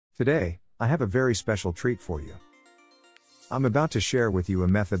Today, I have a very special treat for you. I'm about to share with you a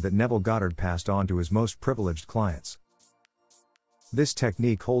method that Neville Goddard passed on to his most privileged clients. This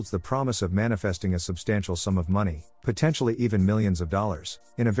technique holds the promise of manifesting a substantial sum of money, potentially even millions of dollars,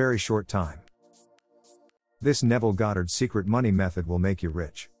 in a very short time. This Neville Goddard secret money method will make you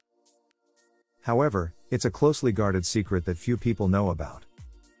rich. However, it's a closely guarded secret that few people know about.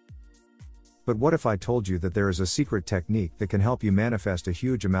 But what if I told you that there is a secret technique that can help you manifest a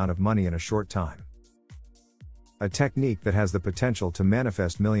huge amount of money in a short time? A technique that has the potential to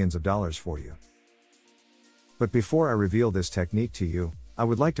manifest millions of dollars for you. But before I reveal this technique to you, I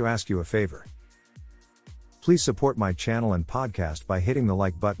would like to ask you a favor. Please support my channel and podcast by hitting the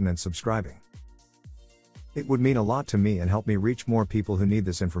like button and subscribing. It would mean a lot to me and help me reach more people who need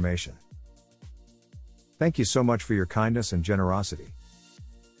this information. Thank you so much for your kindness and generosity.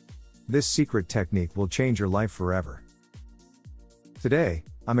 This secret technique will change your life forever. Today,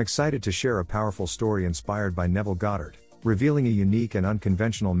 I'm excited to share a powerful story inspired by Neville Goddard, revealing a unique and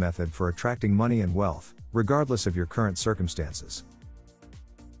unconventional method for attracting money and wealth, regardless of your current circumstances.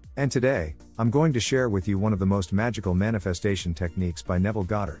 And today, I'm going to share with you one of the most magical manifestation techniques by Neville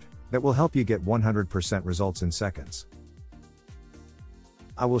Goddard, that will help you get 100% results in seconds.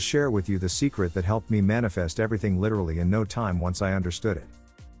 I will share with you the secret that helped me manifest everything literally in no time once I understood it.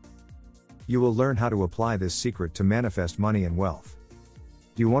 You will learn how to apply this secret to manifest money and wealth.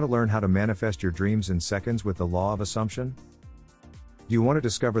 Do you want to learn how to manifest your dreams in seconds with the law of assumption? Do you want to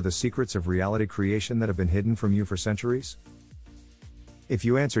discover the secrets of reality creation that have been hidden from you for centuries? If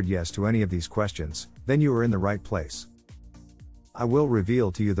you answered yes to any of these questions, then you are in the right place. I will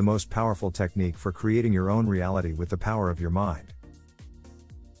reveal to you the most powerful technique for creating your own reality with the power of your mind.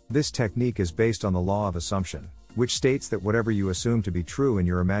 This technique is based on the law of assumption, which states that whatever you assume to be true in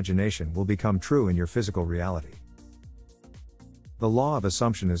your imagination will become true in your physical reality. The law of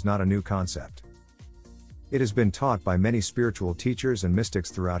assumption is not a new concept. It has been taught by many spiritual teachers and mystics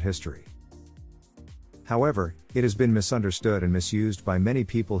throughout history. However, it has been misunderstood and misused by many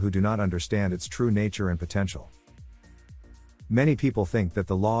people who do not understand its true nature and potential. Many people think that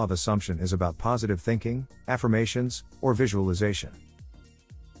the law of assumption is about positive thinking, affirmations, or visualization.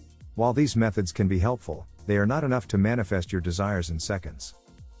 While these methods can be helpful, they are not enough to manifest your desires in seconds.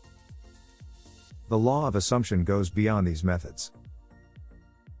 The law of assumption goes beyond these methods.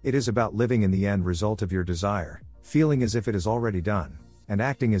 It is about living in the end result of your desire, feeling as if it is already done, and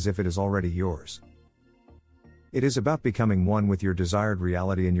acting as if it is already yours. It is about becoming one with your desired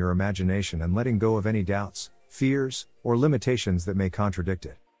reality in your imagination and letting go of any doubts, fears, or limitations that may contradict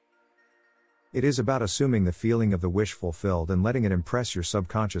it. It is about assuming the feeling of the wish fulfilled and letting it impress your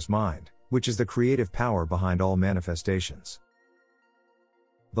subconscious mind, which is the creative power behind all manifestations.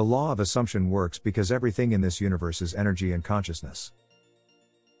 The law of assumption works because everything in this universe is energy and consciousness.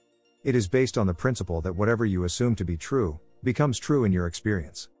 It is based on the principle that whatever you assume to be true, becomes true in your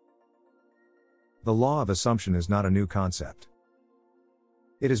experience. The law of assumption is not a new concept.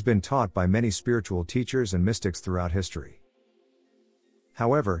 It has been taught by many spiritual teachers and mystics throughout history.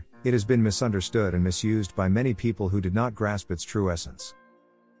 However, it has been misunderstood and misused by many people who did not grasp its true essence.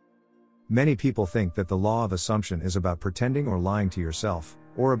 Many people think that the law of assumption is about pretending or lying to yourself,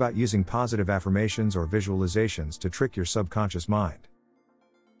 or about using positive affirmations or visualizations to trick your subconscious mind.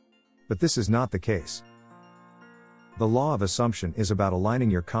 But this is not the case. The law of assumption is about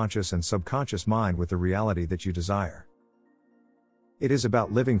aligning your conscious and subconscious mind with the reality that you desire. It is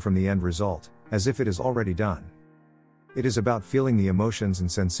about living from the end result, as if it is already done. It is about feeling the emotions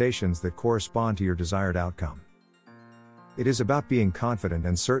and sensations that correspond to your desired outcome. It is about being confident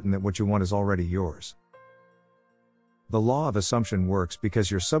and certain that what you want is already yours. The law of assumption works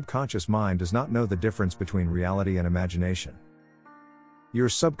because your subconscious mind does not know the difference between reality and imagination. Your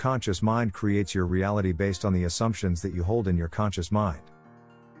subconscious mind creates your reality based on the assumptions that you hold in your conscious mind.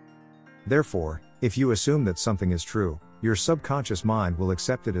 Therefore, if you assume that something is true, your subconscious mind will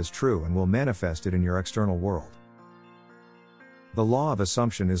accept it as true and will manifest it in your external world. The law of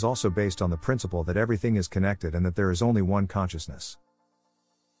assumption is also based on the principle that everything is connected and that there is only one consciousness.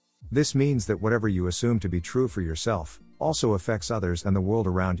 This means that whatever you assume to be true for yourself, also affects others and the world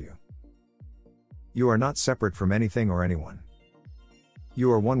around you. You are not separate from anything or anyone. You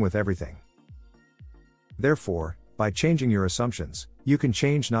are one with everything. Therefore, by changing your assumptions, you can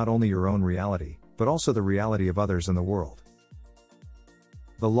change not only your own reality, but also the reality of others and the world.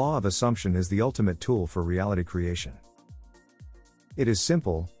 The law of assumption is the ultimate tool for reality creation. It is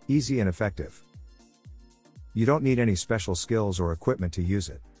simple, easy and effective. You don't need any special skills or equipment to use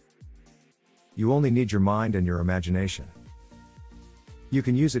it. You only need your mind and your imagination. You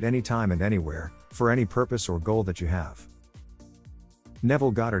can use it anytime and anywhere, for any purpose or goal that you have.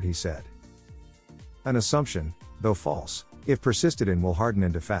 Neville Goddard he said. An assumption, though false, if persisted in will harden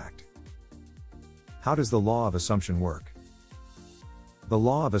into fact. How does the law of assumption work? The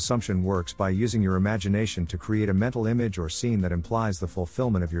law of assumption works by using your imagination to create a mental image or scene that implies the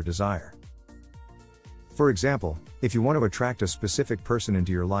fulfillment of your desire. For example, if you want to attract a specific person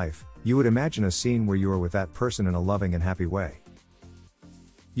into your life, you would imagine a scene where you are with that person in a loving and happy way.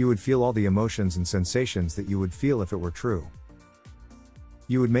 You would feel all the emotions and sensations that you would feel if it were true.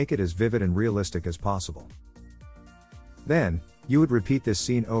 You would make it as vivid and realistic as possible. Then, you would repeat this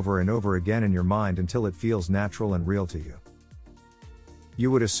scene over and over again in your mind until it feels natural and real to you.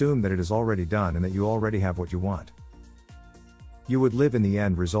 You would assume that it is already done and that you already have what you want. You would live in the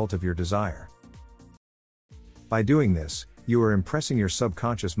end result of your desire. By doing this, you are impressing your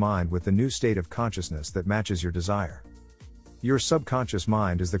subconscious mind with the new state of consciousness that matches your desire. Your subconscious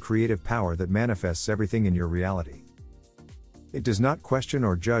mind is the creative power that manifests everything in your reality. It does not question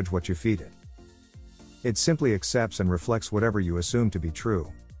or judge what you feed it. It simply accepts and reflects whatever you assume to be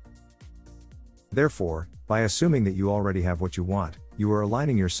true. Therefore, by assuming that you already have what you want, you are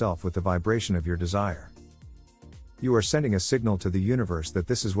aligning yourself with the vibration of your desire. You are sending a signal to the universe that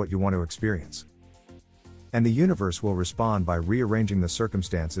this is what you want to experience. And the universe will respond by rearranging the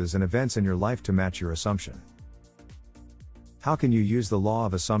circumstances and events in your life to match your assumption. How can you use the law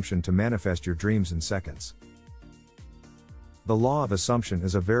of assumption to manifest your dreams in seconds? The law of assumption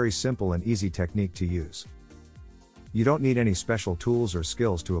is a very simple and easy technique to use. You don't need any special tools or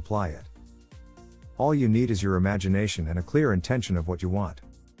skills to apply it. All you need is your imagination and a clear intention of what you want.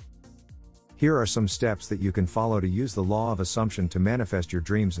 Here are some steps that you can follow to use the law of assumption to manifest your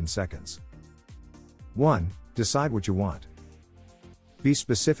dreams in seconds. 1. Decide what you want. Be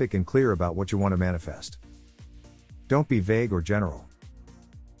specific and clear about what you want to manifest. Don't be vague or general.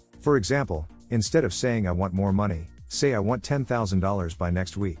 For example, instead of saying I want more money, say I want $10,000 by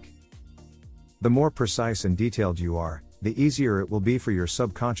next week. The more precise and detailed you are, the easier it will be for your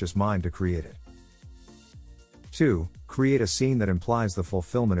subconscious mind to create it. 2. Create a scene that implies the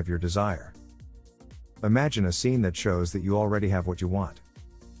fulfillment of your desire. Imagine a scene that shows that you already have what you want.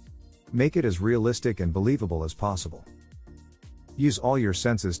 Make it as realistic and believable as possible. Use all your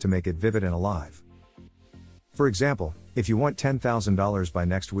senses to make it vivid and alive. For example, if you want $10,000 by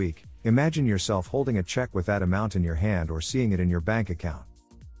next week, imagine yourself holding a check with that amount in your hand or seeing it in your bank account.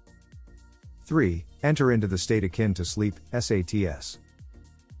 3. Enter into the state akin to sleep, SATS.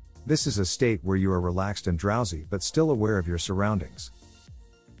 This is a state where you are relaxed and drowsy but still aware of your surroundings.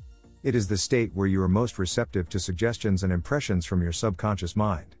 It is the state where you are most receptive to suggestions and impressions from your subconscious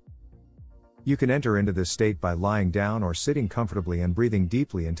mind. You can enter into this state by lying down or sitting comfortably and breathing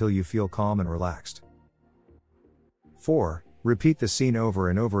deeply until you feel calm and relaxed. 4. Repeat the scene over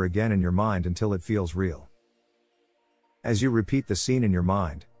and over again in your mind until it feels real. As you repeat the scene in your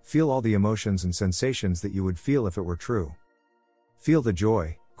mind, feel all the emotions and sensations that you would feel if it were true. Feel the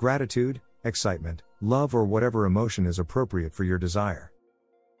joy, gratitude, excitement, love, or whatever emotion is appropriate for your desire.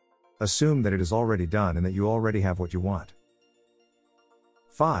 Assume that it is already done and that you already have what you want.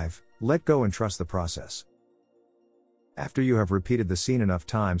 5. Let go and trust the process. After you have repeated the scene enough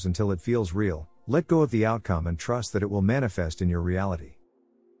times until it feels real, let go of the outcome and trust that it will manifest in your reality.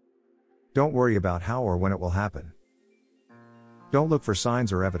 Don't worry about how or when it will happen. Don't look for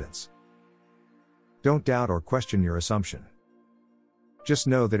signs or evidence. Don't doubt or question your assumption. Just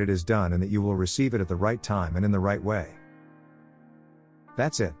know that it is done and that you will receive it at the right time and in the right way.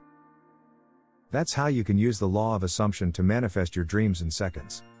 That's it. That's how you can use the law of assumption to manifest your dreams in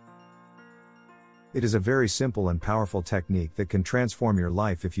seconds. It is a very simple and powerful technique that can transform your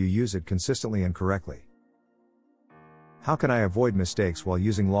life if you use it consistently and correctly. How can I avoid mistakes while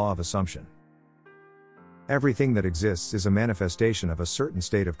using law of assumption? Everything that exists is a manifestation of a certain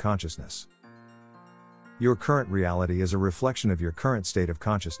state of consciousness. Your current reality is a reflection of your current state of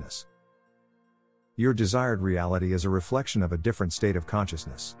consciousness. Your desired reality is a reflection of a different state of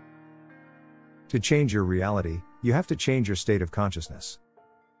consciousness. To change your reality, you have to change your state of consciousness.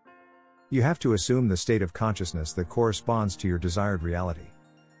 You have to assume the state of consciousness that corresponds to your desired reality.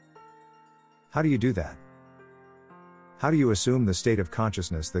 How do you do that? How do you assume the state of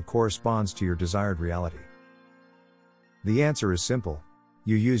consciousness that corresponds to your desired reality? The answer is simple: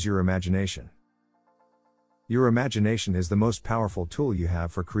 you use your imagination. Your imagination is the most powerful tool you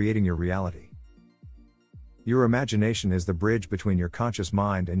have for creating your reality. Your imagination is the bridge between your conscious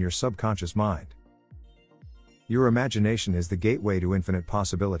mind and your subconscious mind. Your imagination is the gateway to infinite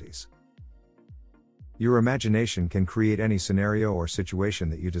possibilities. Your imagination can create any scenario or situation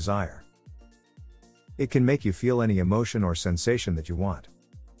that you desire. It can make you feel any emotion or sensation that you want.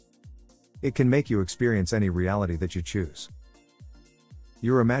 It can make you experience any reality that you choose.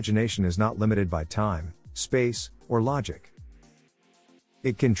 Your imagination is not limited by time, space, or logic.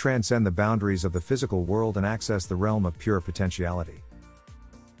 It can transcend the boundaries of the physical world and access the realm of pure potentiality.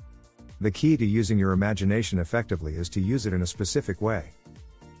 The key to using your imagination effectively is to use it in a specific way.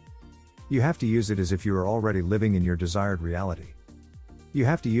 You have to use it as if you are already living in your desired reality. You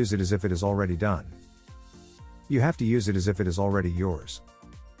have to use it as if it is already done. You have to use it as if it is already yours.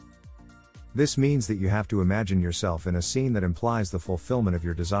 This means that you have to imagine yourself in a scene that implies the fulfillment of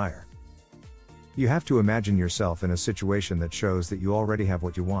your desire. You have to imagine yourself in a situation that shows that you already have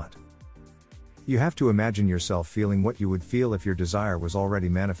what you want. You have to imagine yourself feeling what you would feel if your desire was already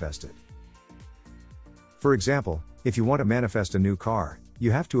manifested. For example, if you want to manifest a new car,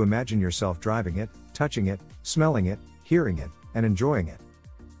 you have to imagine yourself driving it, touching it, smelling it, hearing it, and enjoying it.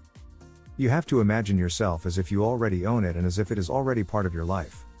 You have to imagine yourself as if you already own it and as if it is already part of your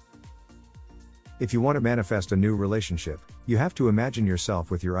life. If you want to manifest a new relationship, you have to imagine yourself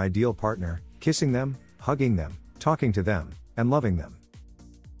with your ideal partner, kissing them, hugging them, talking to them, and loving them.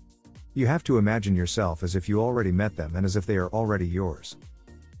 You have to imagine yourself as if you already met them and as if they are already yours.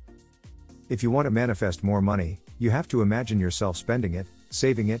 If you want to manifest more money, you have to imagine yourself spending it,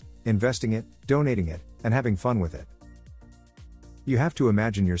 saving it, investing it, donating it, and having fun with it. You have to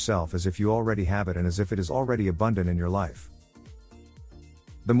imagine yourself as if you already have it and as if it is already abundant in your life.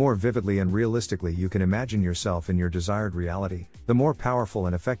 The more vividly and realistically you can imagine yourself in your desired reality, the more powerful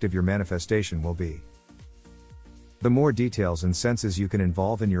and effective your manifestation will be. The more details and senses you can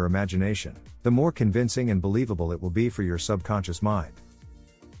involve in your imagination, the more convincing and believable it will be for your subconscious mind.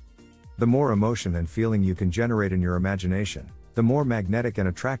 The more emotion and feeling you can generate in your imagination, the more magnetic and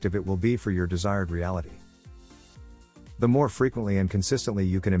attractive it will be for your desired reality. The more frequently and consistently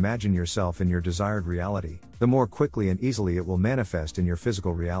you can imagine yourself in your desired reality, the more quickly and easily it will manifest in your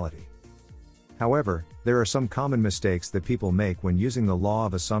physical reality. However, there are some common mistakes that people make when using the law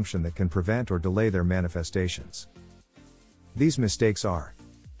of assumption that can prevent or delay their manifestations. These mistakes are: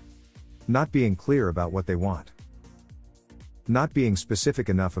 not being clear about what they want, not being specific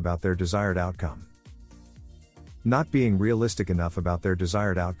enough about their desired outcome, not being realistic enough about their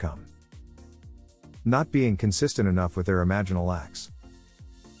desired outcome, not being consistent enough with their imaginal acts,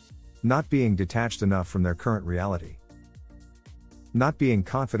 not being detached enough from their current reality, not being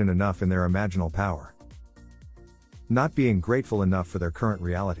confident enough in their imaginal power, not being grateful enough for their current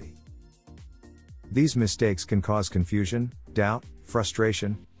reality. These mistakes can cause confusion, doubt,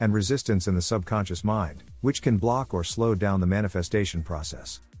 frustration, and resistance in the subconscious mind, which can block or slow down the manifestation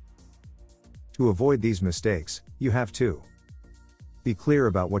process. To avoid these mistakes, you have to be clear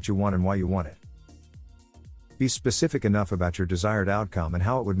about what you want and why you want it. Be specific enough about your desired outcome and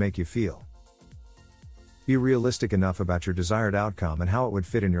how it would make you feel. Be realistic enough about your desired outcome and how it would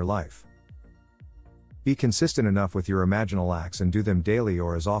fit in your life. Be consistent enough with your imaginal acts and do them daily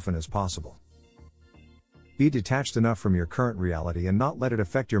or as often as possible. Be detached enough from your current reality and not let it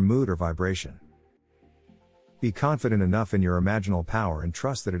affect your mood or vibration. Be confident enough in your imaginal power and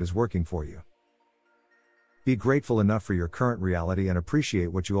trust that it is working for you. Be grateful enough for your current reality and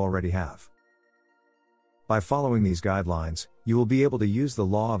appreciate what you already have. By following these guidelines, you will be able to use the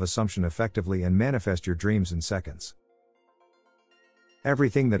law of assumption effectively and manifest your dreams in seconds.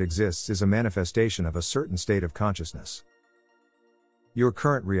 Everything that exists is a manifestation of a certain state of consciousness. Your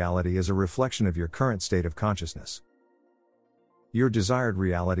current reality is a reflection of your current state of consciousness. Your desired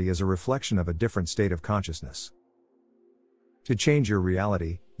reality is a reflection of a different state of consciousness. To change your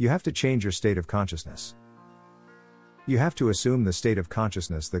reality, you have to change your state of consciousness. You have to assume the state of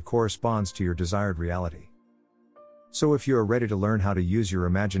consciousness that corresponds to your desired reality. So if you are ready to learn how to use your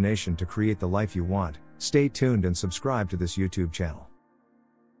imagination to create the life you want, stay tuned and subscribe to this YouTube channel.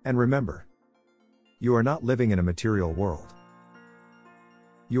 And remember, you are not living in a material world.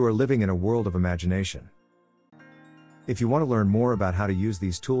 You are living in a world of imagination. If you want to learn more about how to use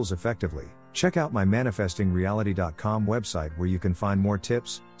these tools effectively, check out my manifestingreality.com website where you can find more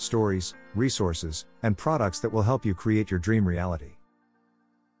tips, stories, resources, and products that will help you create your dream reality.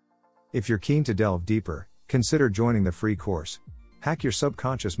 If you're keen to delve deeper, consider joining the free course, Hack Your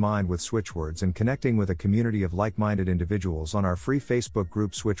Subconscious Mind with Switchwords, and connecting with a community of like-minded individuals on our free Facebook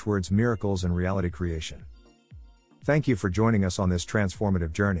group Switchwords Miracles and Reality Creation. Thank you for joining us on this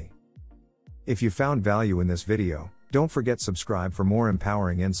transformative journey. If you found value in this video, don't forget subscribe for more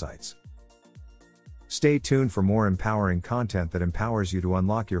empowering insights. Stay tuned for more empowering content that empowers you to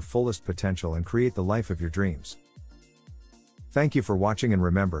unlock your fullest potential and create the life of your dreams. Thank you for watching, and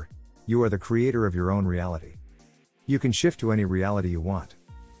remember, you are the creator of your own reality. You can shift to any reality you want.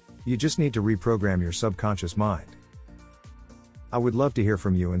 You just need to reprogram your subconscious mind. I would love to hear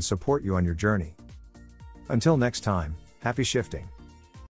from you and support you on your journey. Until next time, happy shifting.